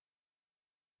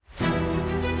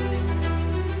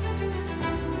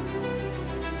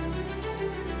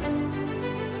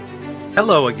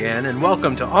Hello again, and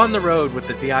welcome to On the Road with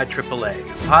the VIAAA, a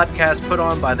podcast put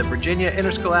on by the Virginia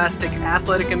Interscholastic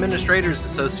Athletic Administrators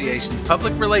Association's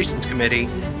Public Relations Committee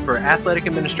for athletic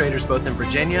administrators both in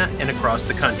Virginia and across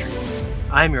the country.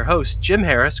 I am your host, Jim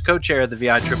Harris, co-chair of the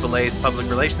VIAAA's Public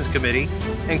Relations Committee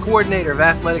and coordinator of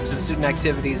athletics and student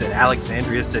activities at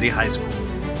Alexandria City High School.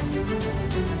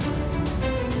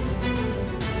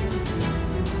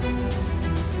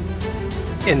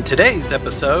 In today's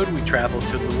episode, we travel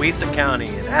to Louisa County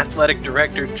and Athletic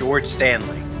Director George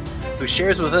Stanley, who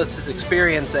shares with us his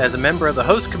experience as a member of the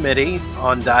host committee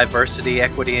on diversity,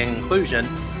 equity, and inclusion,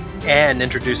 and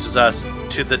introduces us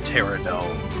to the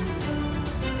Terradome.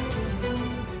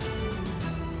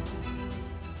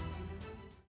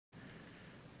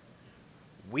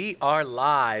 We are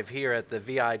live here at the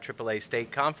VIAAA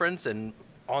State Conference and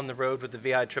on the road with the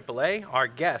VIAAA. Our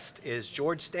guest is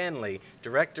George Stanley,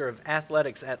 Director of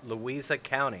Athletics at Louisa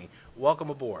County. Welcome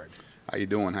aboard. How you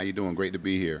doing? How you doing? Great to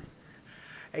be here.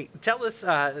 Hey, tell us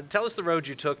the road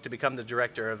you took to become the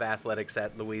Director of Athletics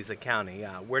at Louisa County.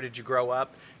 Where did you grow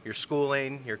up, your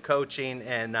schooling, your coaching,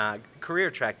 and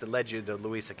career track that led you to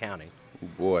Louisa County? Oh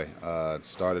boy,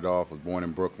 started off, was born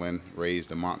in Brooklyn,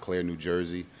 raised in Montclair, New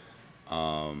Jersey.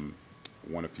 Won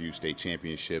a few state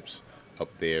championships up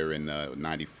there in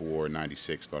 94,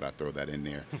 96, thought I'd throw that in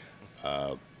there.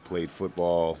 Played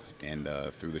football and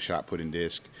threw the shot put and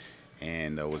disc,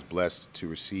 and was blessed to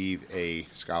receive a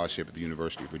scholarship at the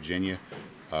University of Virginia,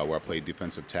 where I played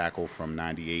defensive tackle from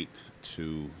 98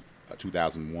 to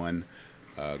 2001.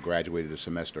 Graduated a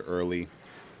semester early,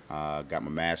 got my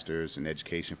master's in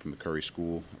education from the Curry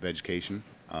School of Education,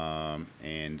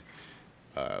 and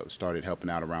started helping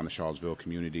out around the Charlottesville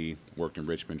community, worked in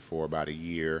Richmond for about a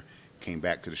year, came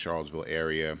back to the Charlottesville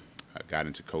area, got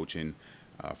into coaching,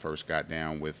 first got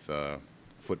down with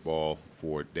football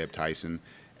for Deb Tyson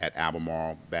at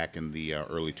Albemarle back in the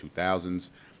early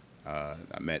 2000s. I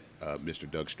met Mr.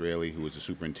 Doug Straley, who was the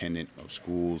superintendent of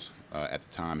schools. At the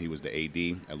time, he was the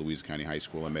AD at Louisa County High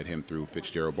School. I met him through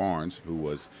Fitzgerald Barnes, who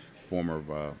was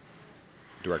former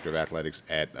director of athletics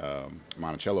at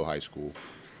Monticello High School.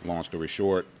 Long story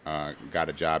short, got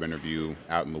a job interview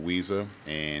out in Louisa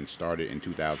and started in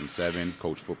 2007,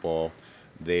 coached football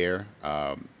there,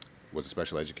 was a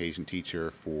special education teacher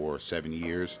for 7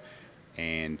 years,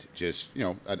 and just,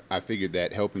 I figured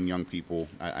that helping young people,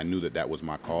 I knew that was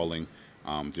my calling,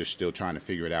 just still trying to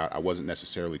figure it out. I wasn't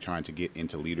necessarily trying to get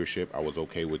into leadership. I was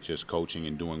okay with just coaching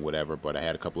and doing whatever, but I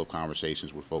had a couple of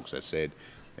conversations with folks that said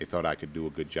they thought I could do a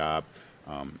good job.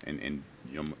 And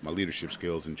my leadership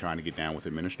skills and trying to get down with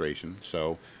administration.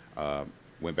 So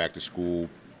went back to school,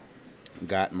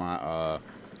 got my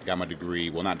degree.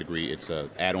 Well, not degree. It's a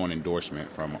add-on endorsement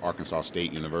from Arkansas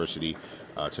State University.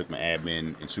 Took my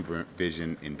admin and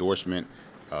supervision endorsement,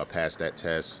 passed that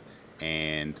test,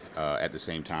 and at the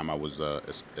same time I was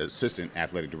assistant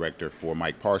athletic director for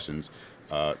Mike Parsons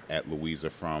at Louisa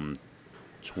from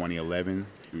 2011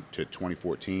 to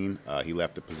 2014. He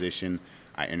left the position.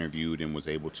 I interviewed and was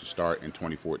able to start in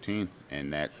 2014,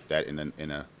 and that in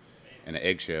an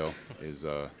eggshell is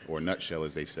or nutshell,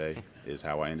 as they say, is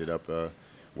how I ended up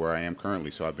where I am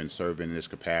currently. So I've been serving in this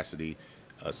capacity,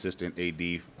 assistant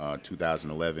AD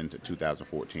 2011 to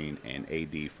 2014, and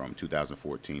AD from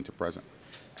 2014 to present.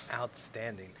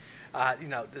 Outstanding.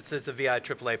 This is a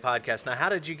VIAAA podcast. Now, how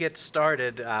did you get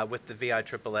started with the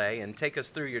VIAAA, and take us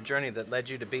through your journey that led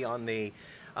you to be on the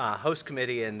host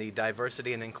committee and the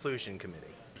diversity and inclusion committee?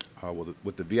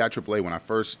 With the VIAAA, when I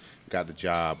first got the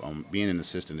job, being an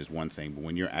assistant is one thing, but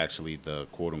when you're actually the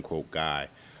quote-unquote guy,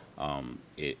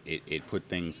 it put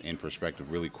things in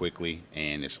perspective really quickly,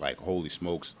 and it's like, holy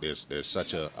smokes, there's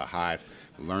such a high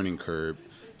learning curve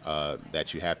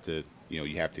that you have to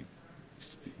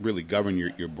really govern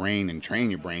your brain and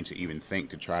train your brain to even think,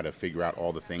 to try to figure out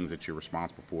all the things that you're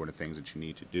responsible for and the things that you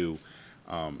need to do.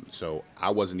 So I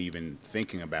wasn't even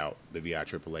thinking about the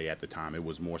VIAAA at the time. It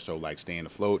was more so like staying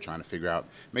afloat, trying to figure out,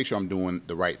 make sure I'm doing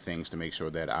the right things to make sure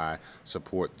that I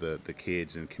support the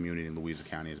kids and community in Louisa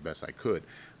County as best I could.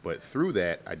 But through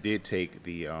that, I did take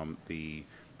the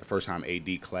first time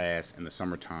AD class in the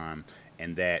summertime,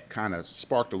 and that kind of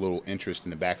sparked a little interest in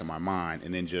the back of my mind.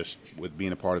 And then just with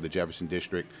being a part of the Jefferson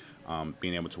District,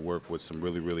 being able to work with some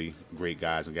really, really great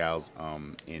guys and gals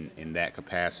in that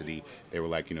capacity, they were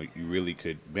like, you really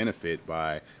could benefit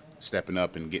by stepping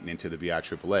up and getting into the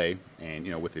VIAAA.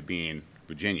 And, with it being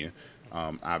Virginia,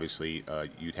 obviously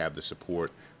you'd have the support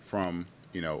from,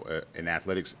 an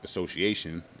athletics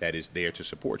association that is there to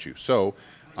support you. So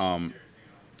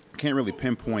can't really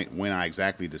pinpoint when I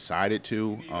exactly decided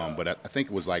to, but I think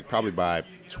it was like probably by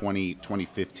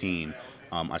 2015,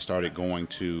 I started going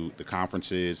to the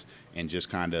conferences and just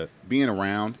kind of being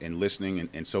around and listening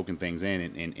and soaking things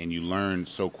in. And you learn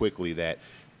so quickly that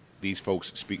these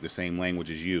folks speak the same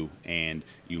language as you, and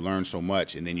you learn so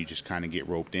much, and then you just kind of get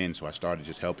roped in. So I started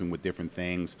just helping with different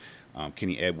things.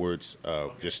 Kenny Edwards,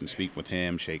 just in speaking with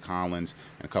him, Shay Collins,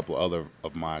 and a couple other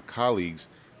of my colleagues,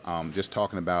 just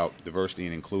talking about diversity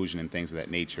and inclusion and things of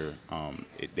that nature.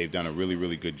 They've done a really,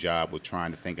 really good job with trying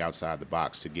to think outside the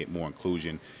box to get more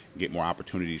inclusion, get more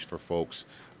opportunities for folks,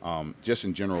 just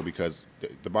in general, because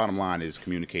the bottom line is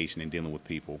communication and dealing with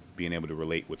people, being able to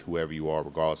relate with whoever you are,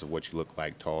 regardless of what you look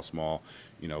like, tall, small,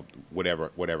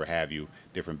 whatever have you,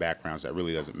 different backgrounds. That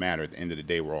really doesn't matter. At the end of the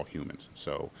day, we're all humans.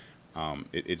 So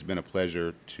it's been a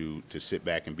pleasure to sit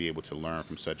back and be able to learn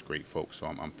from such great folks. So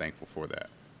I'm thankful for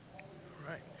that.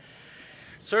 Right.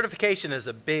 Certification is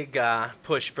a big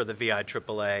push for the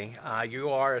VIAAA.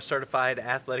 You are a certified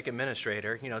athletic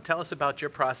administrator. Tell us about your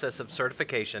process of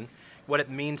certification, what it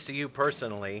means to you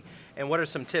personally, and what are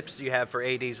some tips you have for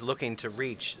ADs looking to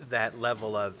reach that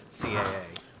level of CAA?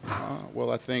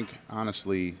 Well, I think,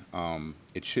 honestly,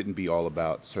 it shouldn't be all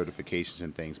about certifications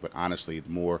and things, but honestly, the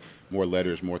more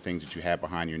letters, more things that you have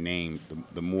behind your name,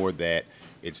 the more that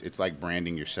it's like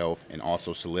branding yourself and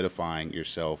also solidifying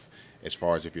yourself as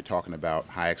far as if you're talking about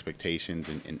high expectations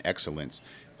and excellence,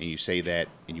 and you say that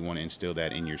and you want to instill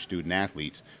that in your student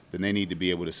athletes, then they need to be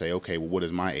able to say, okay, well, what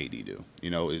does my AD do?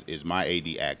 Is my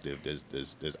AD active?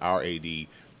 Does our AD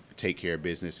take care of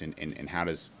business, and how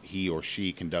does he or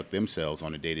she conduct themselves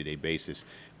on a day-to-day basis?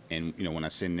 And when I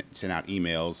send out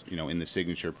emails, in the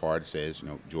signature part it says,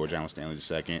 George Allen Stanley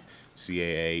II,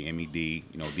 CAA,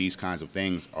 MED, these kinds of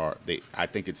things I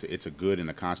think it's a good and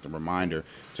a constant reminder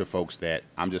to folks that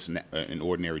I'm just an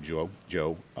ordinary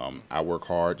Joe. I work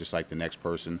hard just like the next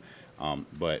person,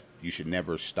 but you should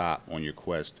never stop on your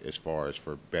quest as far as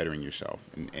for bettering yourself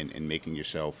and making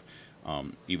yourself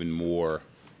even more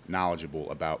knowledgeable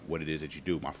about what it is that you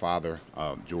do. My father,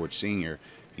 George Sr.,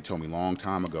 he told me a long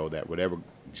time ago that whatever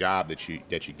job that you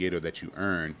get or that you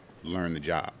earn, learn the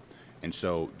job. And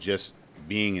so just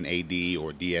being an AD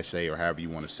or DSA or however you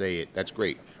want to say it, that's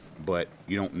great, but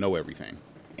you don't know everything.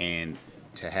 And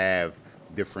to have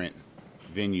different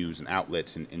venues and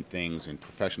outlets and things and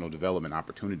professional development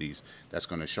opportunities that's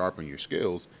going to sharpen your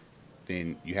skills,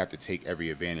 then you have to take every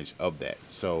advantage of that.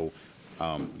 So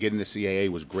getting the CAA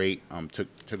was great. Took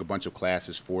a bunch of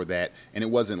classes for that, and it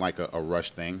wasn't like a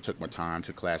rush thing. Took my time,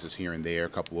 took classes here and there, a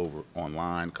couple over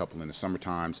online, a couple in the summer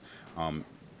times.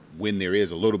 When there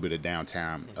is a little bit of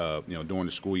downtime, during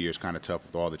the school year, it's kind of tough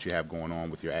with all that you have going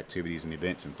on with your activities and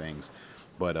events and things.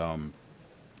 But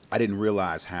I didn't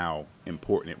realize how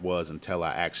important it was until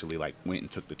I actually went and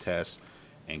took the test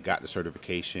and got the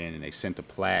certification, and they sent a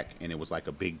plaque, and it was like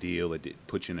a big deal. It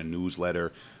put you in a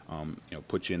newsletter,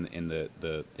 put you in the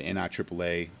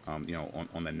NIAAA,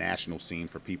 on the national scene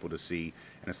for people to see.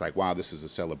 And it's like, wow, this is a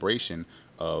celebration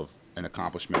of an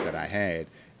accomplishment that I had,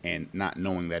 and not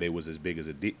knowing that it was as big as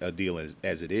a deal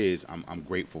as it is, I'm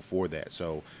grateful for that.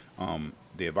 So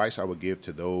the advice I would give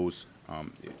to those,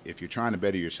 if you're trying to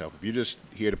better yourself, if you're just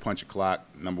here to punch a clock,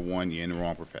 number one, you're in the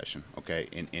wrong profession, okay?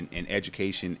 In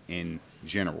education in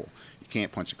general, you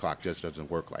can't punch a clock, just doesn't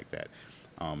work like that.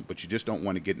 But you just don't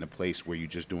want to get in a place where you're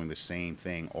just doing the same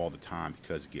thing all the time,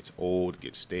 because it gets old, it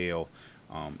gets stale,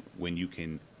 when you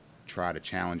can try to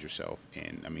challenge yourself.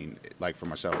 And I mean, like for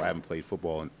myself, I haven't played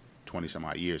football in 20 some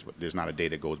odd years, but there's not a day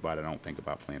that goes by that I don't think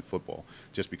about playing football,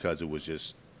 just because it was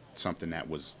just something that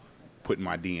was put in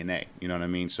my DNA, you know what I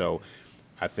mean? So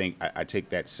I think I take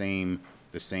the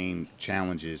same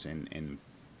challenges, and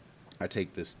I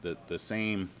take the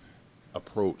same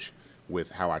approach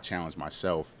with how I challenge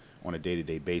myself on a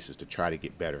day-to-day basis to try to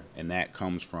get better. And that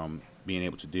comes from being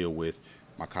able to deal with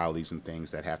my colleagues and things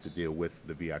that have to deal with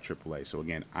the VIAAA. So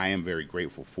again, I am very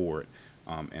grateful for it.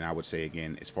 And I would say,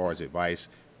 again, as far as advice,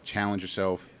 challenge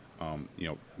yourself,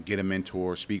 get a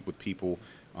mentor, speak with people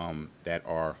that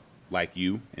are like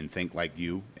you and think like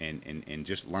you, and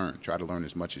just learn. Try to learn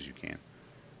as much as you can.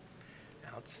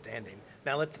 Outstanding.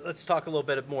 Now let's talk a little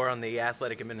bit more on the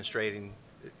athletic administration.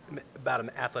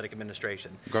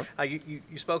 Okay.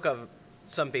 You spoke of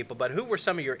some people, but who were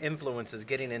some of your influences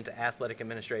getting into athletic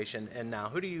administration, and now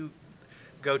who do you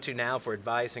go to now for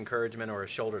advice, encouragement, or a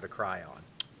shoulder to cry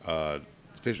on?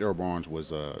 Fitzgerald Barnes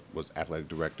was athletic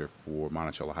director for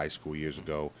Monticello High School years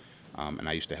ago, and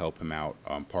I used to help him out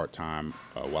part-time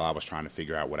while I was trying to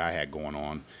figure out what I had going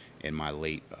on in my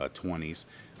late 20s.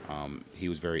 He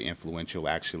was very influential.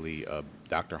 Actually,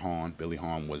 Dr. Hahn, Billy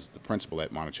Hahn, was the principal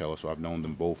at Monticello, so I've known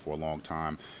them both for a long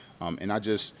time. And I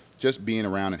just just being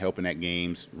around and helping at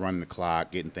games, running the clock,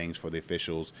 getting things for the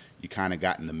officials, you kind of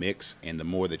got in the mix. And the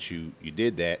more that you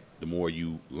did that, the more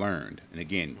you learned. And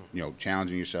again,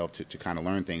 challenging yourself to kind of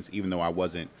learn things, even though I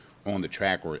wasn't on the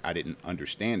track or I didn't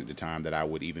understand at the time that I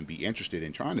would even be interested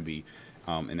in trying to be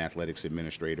an athletics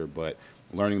administrator. But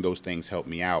learning those things helped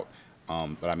me out.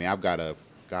 But I mean, I've got a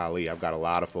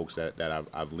lot of folks that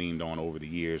I've leaned on over the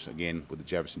years. Again, with the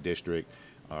Jefferson District,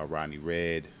 Rodney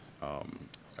Red,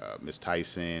 Ms.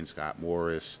 Tyson, Scott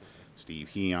Morris, Steve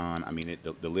Heon. I mean,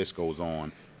 the list goes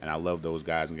on, and I love those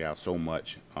guys and gals so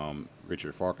much.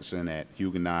 Richard Farquharson at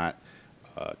Huguenot,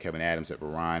 Kevin Adams at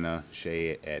Verina,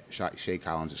 Shay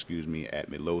Collins, at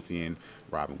Midlothian,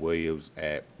 Robin Williams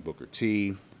at Booker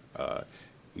T.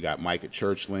 We got Mike at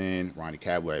Churchland, Ronnie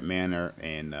Cavler at Manor,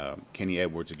 and Kenny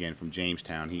Edwards again from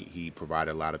Jamestown. He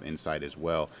provided a lot of insight as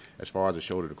well. As far as a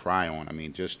shoulder to cry on, I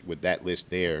mean, just with that list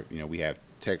there, we have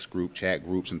text group, chat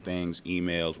groups and things,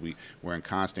 emails. We're in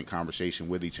constant conversation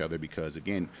with each other because,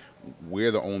 again,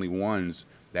 we're the only ones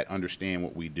that understand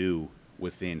what we do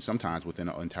sometimes within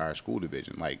an entire school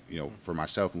division. Like, for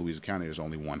myself in Louisa County, there's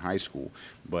only one high school.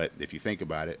 But if you think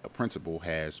about it, a principal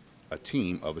has a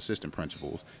team of assistant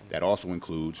principals that also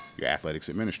includes your athletics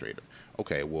administrator.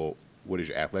 Okay, well, what does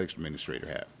your athletics administrator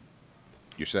have?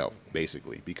 Yourself,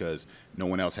 basically, because no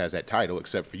one else has that title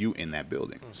except for you in that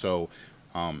building. So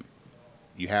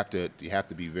you have to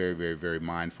be very, very, very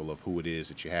mindful of who it is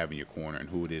that you have in your corner and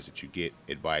who it is that you get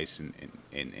advice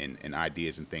and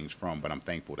ideas and things from. But I'm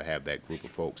thankful to have that group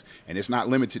of folks, and it's not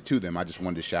limited to them. I just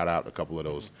wanted to shout out a couple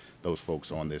of those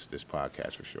folks on this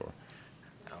podcast for sure.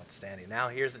 Outstanding. Now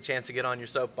here's the chance to get on your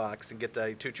soapbox and get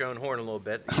to toot your own horn a little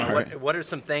bit. What are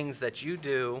some things that you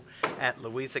do at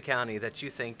Louisa County that you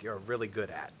think you're really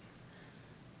good at?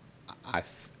 I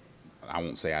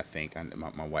won't say I think.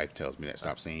 My wife tells me that.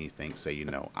 Stop saying anything. Say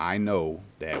I know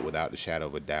that without the shadow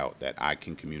of a doubt that I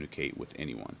can communicate with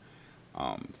anyone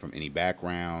from any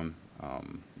background,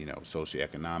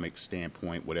 socioeconomic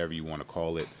standpoint, whatever you want to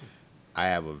call it. I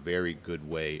have a very good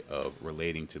way of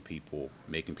relating to people,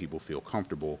 making people feel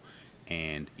comfortable.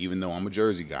 And even though I'm a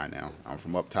Jersey guy now, I'm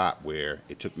from up top where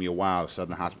it took me a while.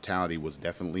 Southern hospitality was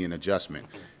definitely an adjustment.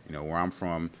 Where I'm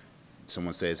from,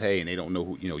 someone says, hey, and they don't know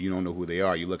who, you don't know who they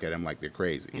are. You look at them like they're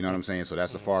crazy. You know what I'm saying? So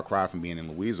that's a far cry from being in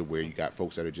Louisa where you got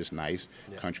folks that are just nice,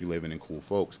 country living and cool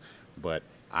folks. But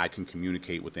I can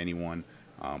communicate with anyone.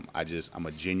 I'm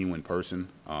a genuine person.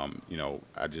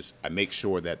 I make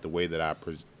sure that the way that I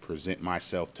present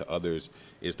myself to others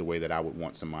is the way that I would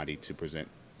want somebody to present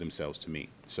themselves to me.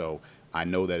 So I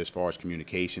know that as far as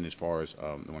communication, as far as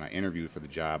when I interviewed for the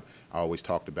job, I always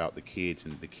talked about the kids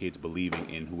and the kids believing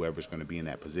in whoever's going to be in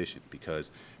that position,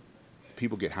 because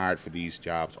people get hired for these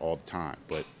jobs all the time.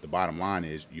 But the bottom line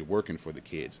is you're working for the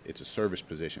kids. It's a service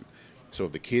position. So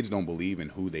if the kids don't believe in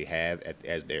who they have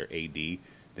as their AD,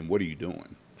 then what are you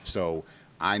doing? So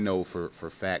I know for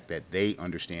a fact that they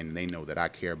understand and they know that I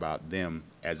care about them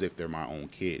as if they're my own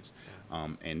kids.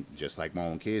 And just like my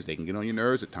own kids, they can get on your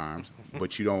nerves at times,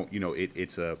 but you don't,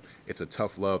 it's a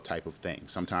tough love type of thing.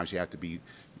 Sometimes you have to be,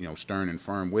 stern and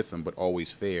firm with them, but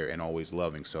always fair and always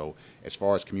loving. So as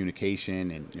far as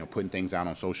communication and, putting things out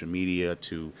on social media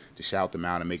to shout them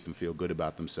out and make them feel good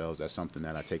about themselves, that's something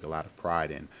that I take a lot of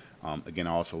pride in. Again,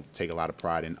 I also take a lot of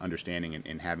pride in understanding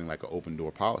and having like an open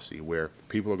door policy where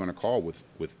people are going to call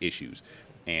with issues.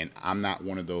 And I'm not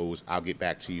one of those I'll get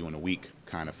back to you in a week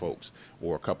kind of folks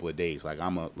or a couple of days. Like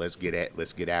let's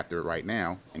get after it right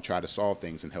now and try to solve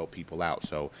things and help people out.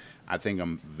 So I think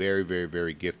I'm very, very,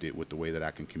 very gifted with the way that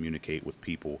I can communicate with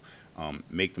people,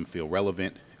 make them feel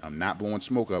relevant. I'm not blowing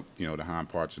smoke up, the hind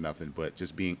parts or nothing, but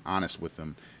just being honest with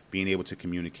them, being able to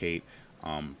communicate,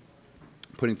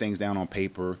 putting things down on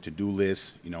paper, to-do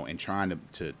lists, and trying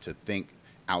to think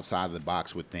outside of the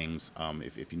box with things.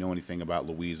 If you know anything about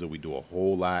Louisa, we do a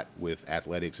whole lot with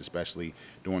athletics, especially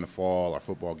during the fall. Our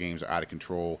football games are out of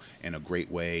control in a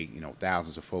great way.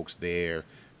 Thousands of folks there,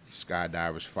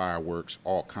 skydivers, fireworks,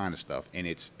 all kind of stuff. And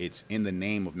it's in the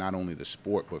name of not only the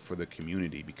sport, but for the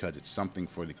community, because it's something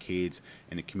for the kids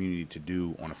and the community to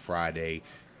do on a Friday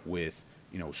with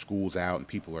school's out and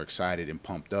people are excited and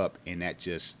pumped up, and that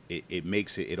just it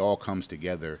makes it all comes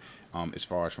together as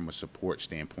far as from a support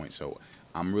standpoint. So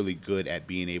I'm really good at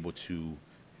being able to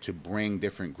bring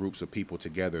different groups of people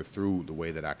together through the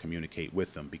way that I communicate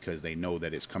with them, because they know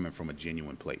that it's coming from a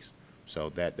genuine place. So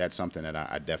that's something that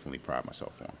I definitely pride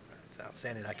myself on. It's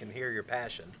outstanding. I can hear your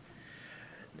passion.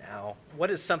 Now,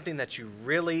 what is something that you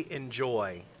really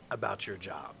enjoy about your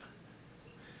job?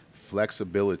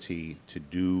 Flexibility to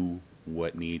do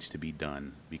what needs to be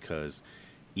done, because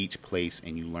each place,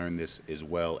 and you learn this as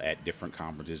well at different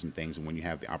conferences and things, and when you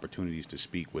have the opportunities to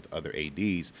speak with other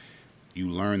ADs, you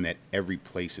learn that every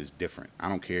place is different. I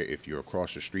don't care if you're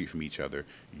across the street from each other,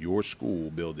 your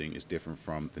school building is different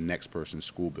from the next person's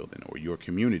school building, or your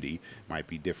community might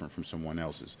be different from someone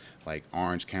else's. Like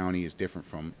Orange County is different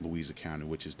from Louisa County,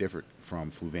 which is different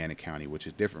from Fluvanna County, which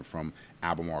is different from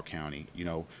Albemarle County,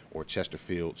 or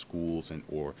Chesterfield schools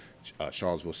or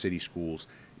Charlottesville City schools,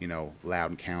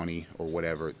 Loudoun County or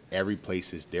whatever. Every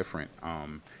place is different.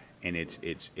 And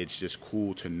it's just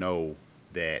cool to know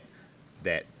that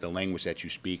the language that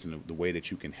you speak and the way that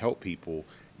you can help people,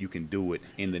 you can do it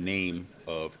in the name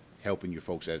of helping your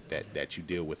folks that you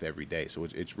deal with every day. So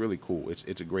it's really cool.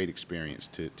 It's a great experience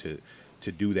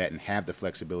to do that and have the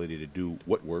flexibility to do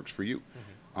what works for you.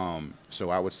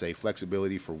 So I would say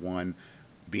flexibility for one,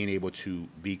 being able to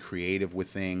be creative with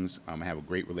things. I have a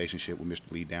great relationship with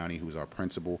Mr. Lee Downey, who's our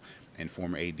principal and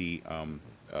former AD.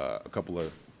 A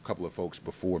couple of folks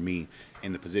before me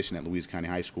in the position at Louisa County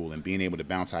High School, and being able to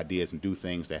bounce ideas and do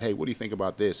things that, hey, what do you think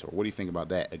about this, or what do you think about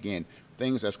that? Again,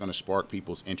 things that's going to spark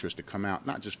people's interest to come out,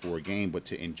 not just for a game, but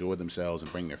to enjoy themselves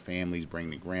and bring their families, bring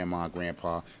their grandma,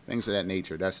 grandpa, things of that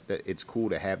nature. It's cool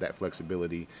to have that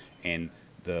flexibility and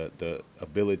the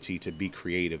ability to be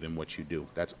creative in what you do.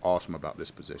 That's awesome about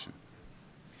this position.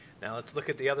 Now let's look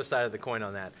at the other side of the coin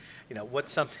on that.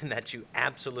 What's something that you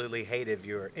absolutely hate if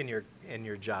you're in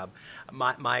your job?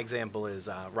 My example is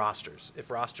rosters.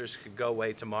 If rosters could go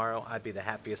away tomorrow, I'd be the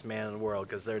happiest man in the world,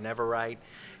 because they're never right,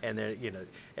 and they're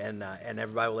and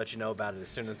everybody will let you know about it as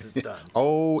soon as it's done.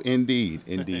 Oh,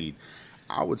 indeed.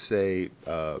 I would say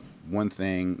one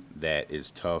thing that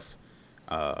is tough,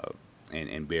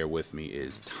 and bear with me,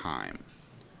 is time.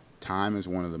 Time is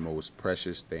one of the most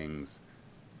precious things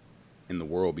in the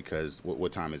world, because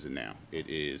what time is it now? It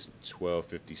is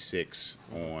 12:56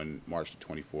 on March the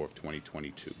 24th,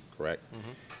 2022, correct?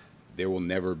 Mm-hmm. There will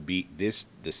never be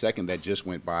the second that just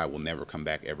went by will never come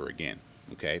back ever again,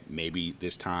 okay? Maybe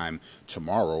this time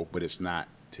tomorrow, but it's not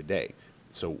today.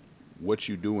 So what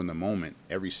you do in the moment,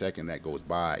 every second that goes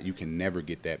by, you can never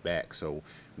get that back. So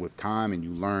with time, and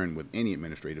you learn with any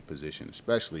administrative position,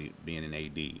 especially being an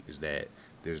AD, is that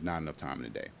there's not enough time in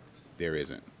the day. There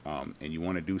isn't. And you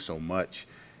want to do so much.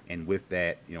 And with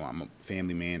that, I'm a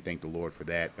family man. Thank the Lord for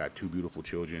that. Got 2 beautiful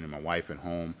children and my wife at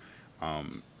home.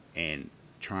 And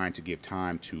trying to give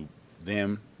time to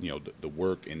them, the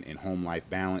work and home life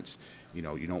balance. You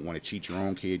don't want to cheat your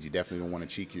own kids. You definitely don't want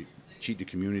to cheat the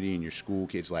community and your school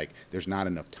kids. Like, there's not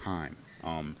enough time.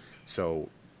 So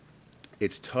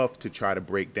it's tough to try to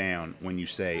break down when you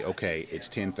say, okay, it's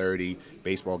 10:30,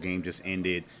 baseball game just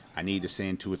ended. I need to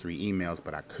send 2 or 3 emails,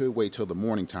 but I could wait till the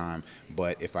morning time.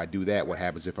 But if I do that, what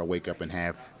happens if I wake up and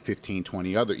have 15,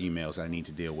 20 other emails I need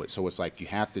to deal with? So it's like you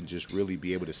have to just really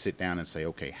be able to sit down and say,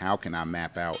 okay, how can I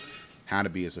map out how to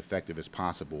be as effective as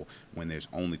possible when there's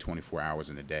only 24 hours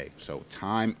in a day? So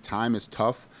time is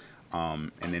tough.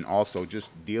 And then also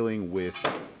just dealing with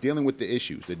the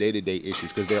issues, the day-to-day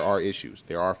issues, because there are issues.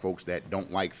 There are folks that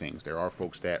don't like things. There are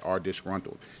folks that are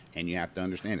disgruntled. And you have to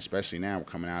understand, especially now, we're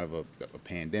coming out of a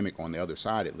pandemic, on the other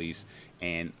side at least,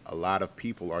 and a lot of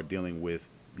people are dealing with,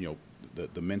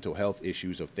 the mental health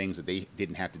issues of things that they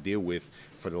didn't have to deal with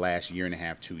for the last year and a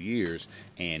half, 2 years.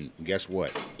 And guess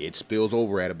what? It spills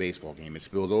over at a baseball game. It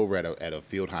spills over at a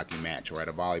field hockey match, or at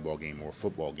a volleyball game, or a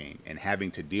football game. And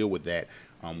having to deal with that,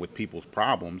 with people's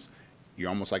problems, you're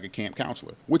almost like a camp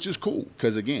counselor, which is cool.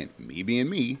 Because again, me being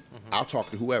me, mm-hmm. I'll talk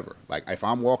to whoever. Like if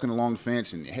I'm walking along the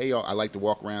fence and, hey, y'all, I like to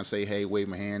walk around, say, hey, wave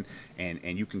my hand.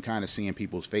 And you can kind of see in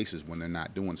people's faces when they're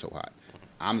not doing so hot. Mm-hmm.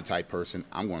 I'm the type person,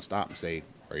 I'm going to stop and say,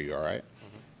 are you all right?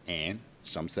 Mm-hmm. And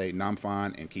some say, no, I'm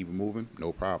fine, and keep it moving,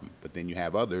 no problem. But then you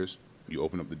have others, you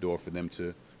open up the door for them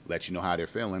to let you know how they're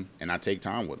feeling, and I take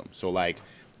time with them. So like,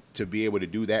 to be able to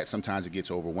do that, sometimes it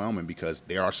gets overwhelming, because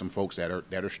there are some folks that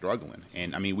are struggling.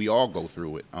 And I mean, we all go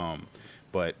through it.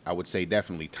 But I would say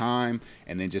definitely time,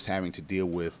 and then just having to deal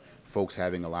with folks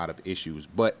having a lot of issues.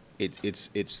 But it's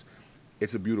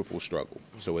a beautiful struggle.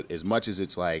 So as much as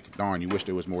it's like, darn, you wish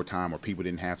there was more time, or people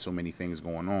didn't have so many things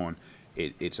going on,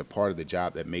 it's a part of the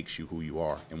job that makes you who you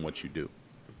are and what you do.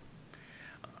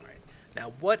 All right.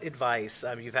 Now, what advice,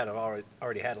 you've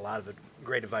already had a lot of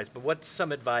great advice, but what's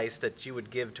some advice that you would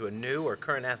give to a new or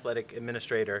current athletic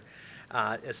administrator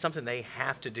as something they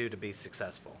have to do to be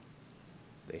successful?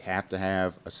 They have to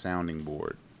have a sounding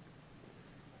board.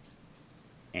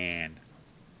 And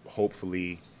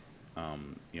hopefully,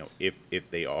 if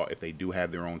they do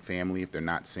have their own family, if they're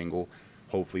not single,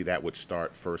 hopefully that would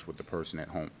start first with the person at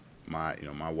home.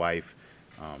 My wife,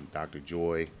 Dr.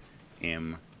 Joy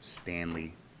M.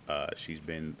 Stanley, she's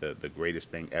been the greatest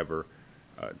thing ever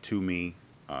to me,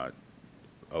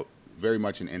 very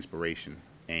much an inspiration.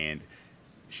 And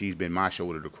she's been my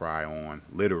shoulder to cry on,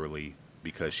 literally,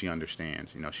 because she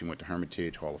understands. You know, she went to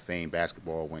Hermitage, Hall of Fame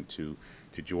basketball, went to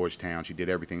Georgetown. She did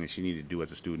everything that she needed to do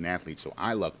as a student athlete. So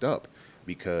I lucked up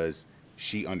because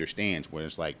she understands when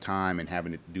it's like time and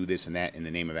having to do this and that in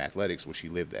the name of athletics. Well, she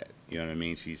lived that. You know what I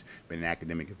mean? She's been an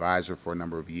academic advisor for a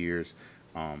number of years.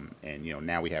 And, you know,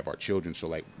 now we have our children. So,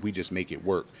 like, we just make it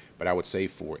work. But I would say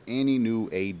for any new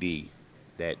AD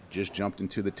that just jumped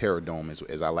into the Terror Dome,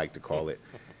 as I like to call it,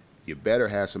 you better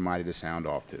have somebody to sound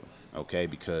off to, okay?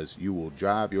 Because you will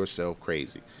drive yourself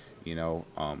crazy, you know?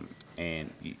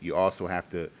 And you also have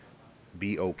to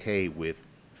be okay with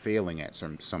failing at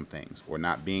some things or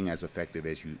not being as effective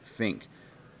as you think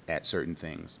at certain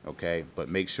things, okay? But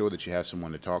make sure that you have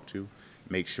someone to talk to.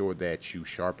 Make sure that you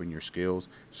sharpen your skills.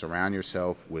 Surround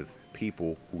yourself with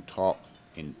people who talk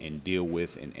and deal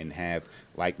with and have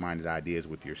like-minded ideas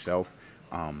with yourself.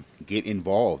 Get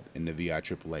involved in the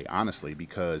VIAAA, honestly,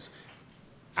 because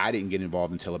I didn't get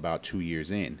involved until about 2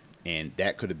 years in, and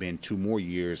that could have been 2 more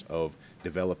years of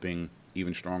developing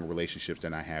even stronger relationships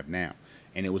than I have now.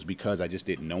 And it was because I just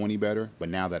didn't know any better. But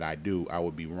now that I do, I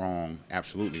would be wrong,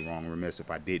 absolutely wrong, remiss if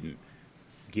I didn't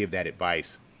give that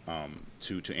advice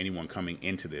to anyone coming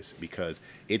into this, because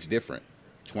it's different.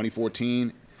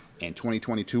 2014 and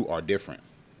 2022 are different.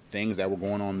 Things that were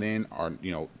going on then aren't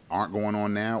going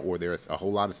on now, or there's a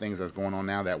whole lot of things that's going on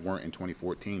now that weren't in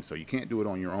 2014. So you can't do it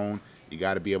on your own. You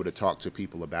got to be able to talk to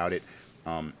people about it,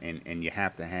 and you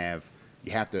have to.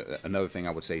 Another thing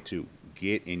I would say too: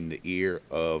 get in the ear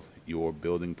of your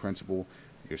building principal,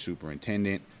 your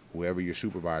superintendent, whoever your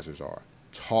supervisors are.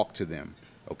 Talk to them,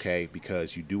 okay?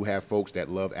 Because you do have folks that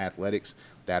love athletics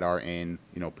that are in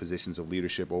positions of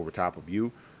leadership over top of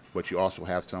you, but you also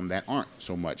have some that aren't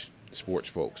so much sports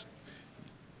folks.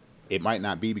 It might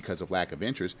not be because of lack of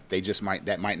interest.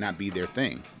 That might not be their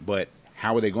thing. But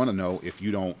how are they going to know if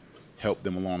you don't help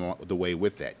them along the way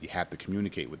with that? You have to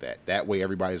communicate with that. That way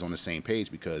everybody's on the same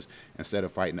page, because instead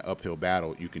of fighting an uphill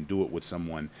battle, you can do it with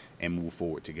someone and move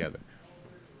forward together.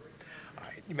 All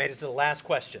right, you made it to the last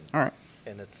question. All right.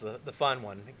 And it's the fun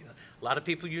one. A lot of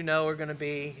people are going to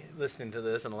be listening to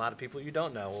this, and a lot of people you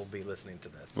don't know will be listening to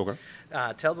this. Okay.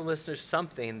 Tell the listeners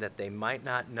something that they might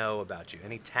not know about you.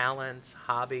 Any talents,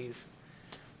 hobbies?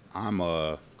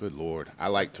 Good Lord, I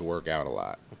like to work out a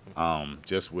lot.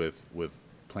 Just with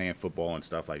playing football and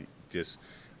stuff, like just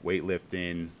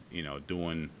weightlifting,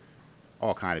 doing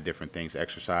all kind of different things,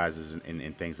 exercises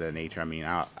and things of that nature. I mean,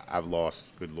 I've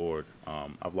lost, good Lord,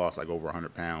 I've lost like over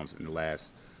 100 pounds in the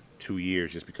last 2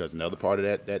 years, just because another part of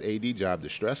that AD job, the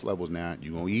stress levels now,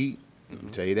 you're going to eat. Let me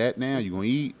tell you that now, you're going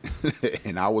to eat.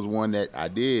 And I was one that I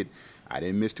didn't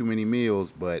miss too many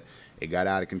meals, but it got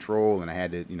out of control and I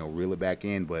had to, reel it back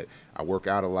in. But I work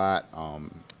out a lot.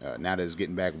 Now that it's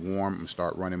getting back warm, I'm going to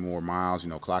start running more miles,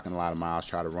 clocking a lot of miles,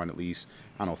 try to run at least,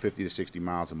 50 to 60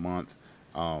 miles a month.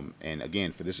 And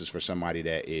again, this is for somebody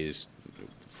that is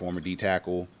former D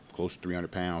tackle, close to 300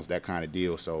 pounds, that kind of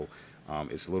deal. So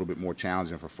it's a little bit more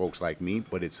challenging for folks like me,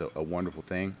 but it's a wonderful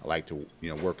thing. I like to,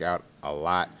 work out a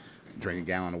lot, drink a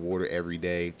gallon of water every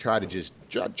day, try to just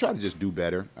do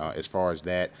better as far as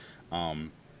that. I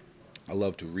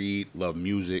love to read, love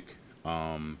music,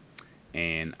 and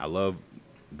I love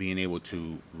being able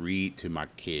to read to my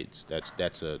kids.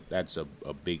 That's a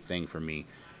big thing for me,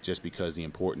 just because the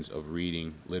importance of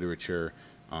reading literature,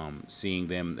 seeing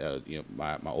them.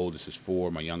 My oldest is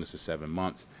 4, my youngest is 7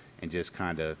 months, and just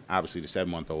kind of, obviously the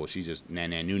 7-month-old, she's just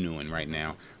noo-nooing right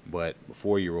now, but the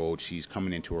 4-year-old, she's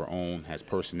coming into her own, has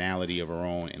personality of her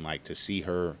own, and like to see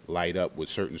her light up with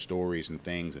certain stories and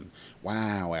things, and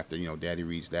wow, after daddy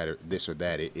reads that or this or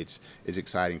that, it's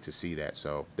exciting to see that.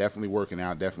 So definitely working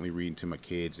out, definitely reading to my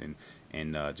kids, and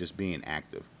just being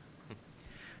active.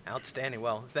 Outstanding.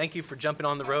 Well, thank you for jumping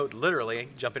on the road, literally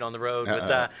jumping on the road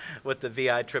with the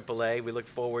VIAAA. We look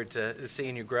forward to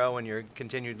seeing you grow and your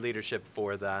continued leadership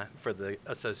for the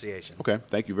association. Okay.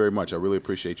 Thank you very much. I really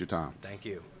appreciate your time. Thank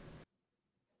you.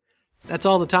 That's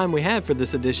all the time we have for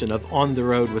this edition of On the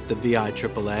Road with the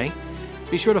VIAAA.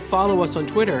 Be sure to follow us on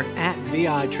Twitter at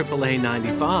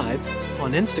VIAAA95,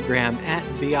 on Instagram at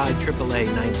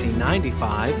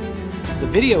VIAAA1995. The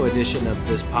video edition of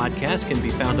this podcast can be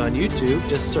found on YouTube.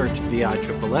 Just search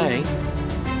VIAAA.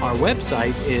 Our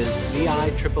website is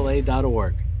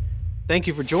viaaa.org. Thank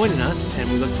you for joining us,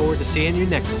 and we look forward to seeing you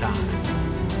next time.